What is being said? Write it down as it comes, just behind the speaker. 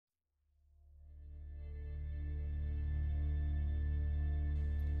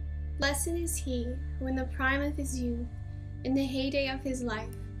Blessed is he who in the prime of his youth, in the heyday of his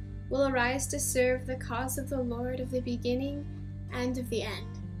life, will arise to serve the cause of the Lord of the beginning and of the end,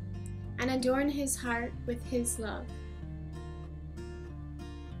 and adorn his heart with his love.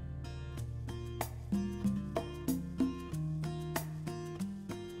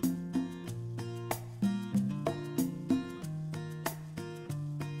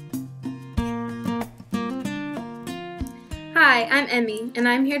 Hi, I'm Emmy, and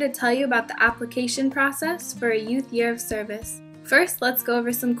I'm here to tell you about the application process for a youth year of service. First, let's go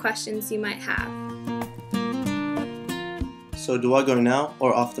over some questions you might have. So do I go now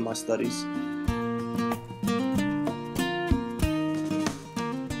or after my studies?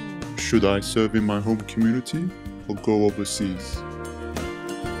 Should I serve in my home community or go overseas?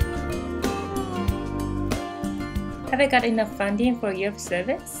 Have I got enough funding for a year of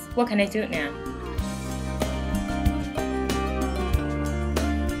service? What can I do now?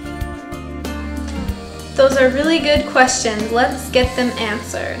 Those are really good questions. Let's get them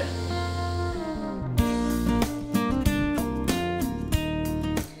answered.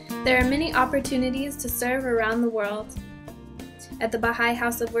 There are many opportunities to serve around the world. At the Bahai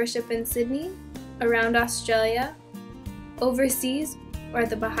House of Worship in Sydney, around Australia, overseas, or at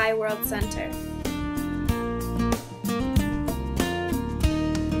the Bahai World Centre.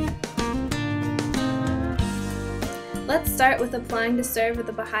 Let's start with applying to serve at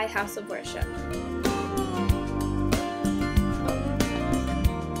the Bahai House of Worship.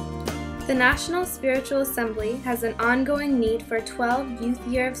 The National Spiritual Assembly has an ongoing need for 12 youth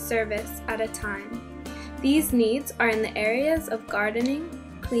year of service at a time. These needs are in the areas of gardening,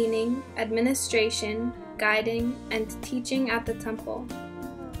 cleaning, administration, guiding, and teaching at the temple.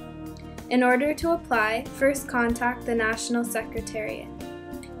 In order to apply, first contact the National Secretariat.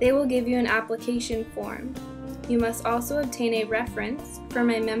 They will give you an application form. You must also obtain a reference from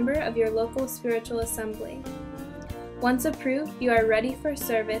a member of your local spiritual assembly. Once approved, you are ready for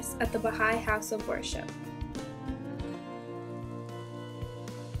service at the Bahai House of Worship.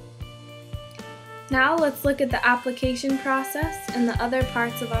 Now let's look at the application process in the other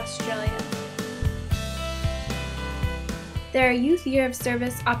parts of Australia. There are youth year of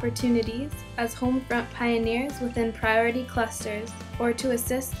service opportunities as home front pioneers within priority clusters or to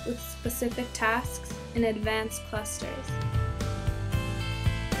assist with specific tasks in advanced clusters.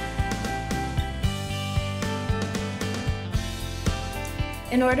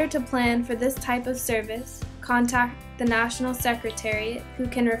 In order to plan for this type of service, contact the National Secretariat who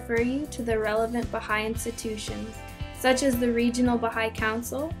can refer you to the relevant Bahai institutions, such as the Regional Bahai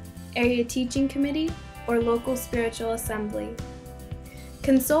Council, Area Teaching Committee, or local spiritual assembly.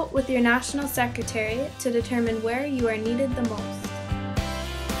 Consult with your National Secretariat to determine where you are needed the most.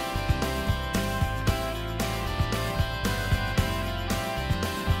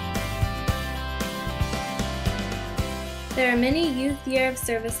 There are many youth year of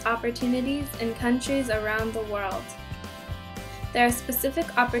service opportunities in countries around the world. There are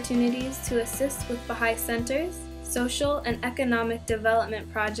specific opportunities to assist with Bahai centers, social and economic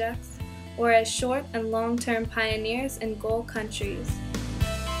development projects, or as short and long-term pioneers in goal countries.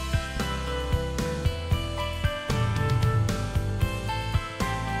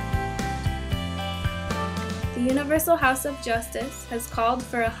 The Universal House of Justice has called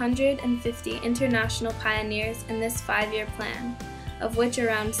for 150 international pioneers in this 5-year plan, of which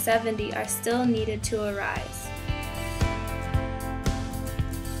around 70 are still needed to arise.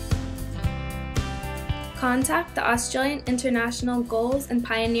 Contact the Australian International Goals and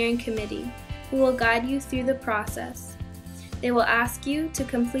Pioneering Committee, who will guide you through the process. They will ask you to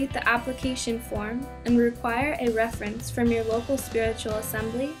complete the application form and require a reference from your local spiritual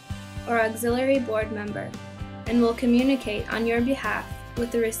assembly or auxiliary board member, and will communicate on your behalf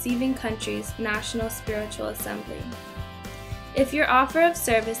with the receiving country's National Spiritual Assembly. If your offer of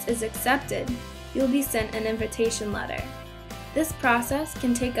service is accepted, you'll be sent an invitation letter. This process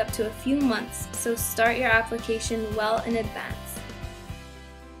can take up to a few months, so start your application well in advance.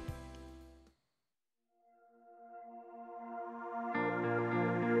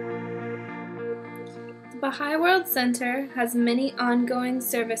 The Bahai World Centre has many ongoing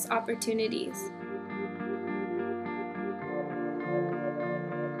service opportunities.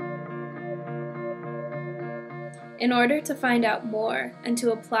 In order to find out more and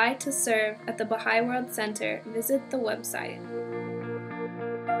to apply to serve at the Bahai World Centre, visit the website.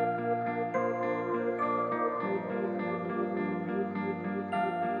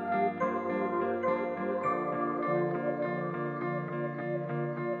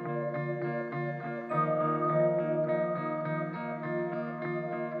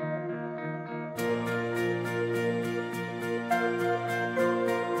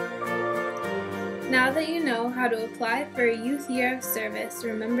 Now that you know how to apply for a youth year of service,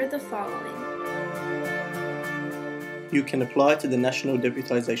 remember the following. You can apply to the National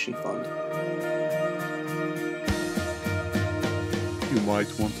Deputization Fund. You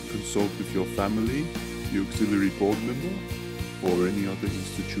might want to consult with your family, the auxiliary board member, or any other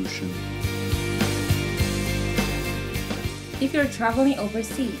institution. If you're traveling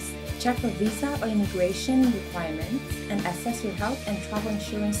overseas, check for visa or immigration requirements and assess your health and travel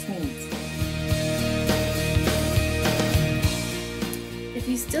insurance needs. If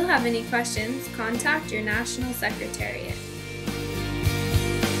you still have any questions, contact your National Secretariat.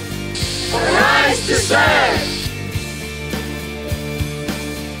 Rise to serve!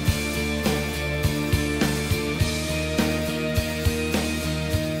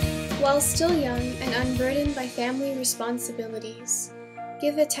 While still young and unburdened by family responsibilities,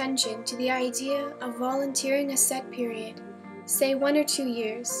 give attention to the idea of volunteering a set period, say 1 or 2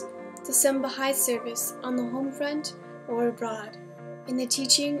 years, to some Bahai service on the home front or abroad, in the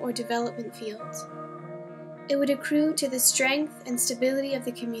teaching or development field. It would accrue to the strength and stability of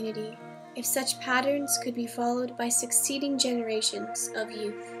the community if such patterns could be followed by succeeding generations of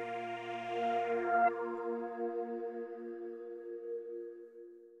youth.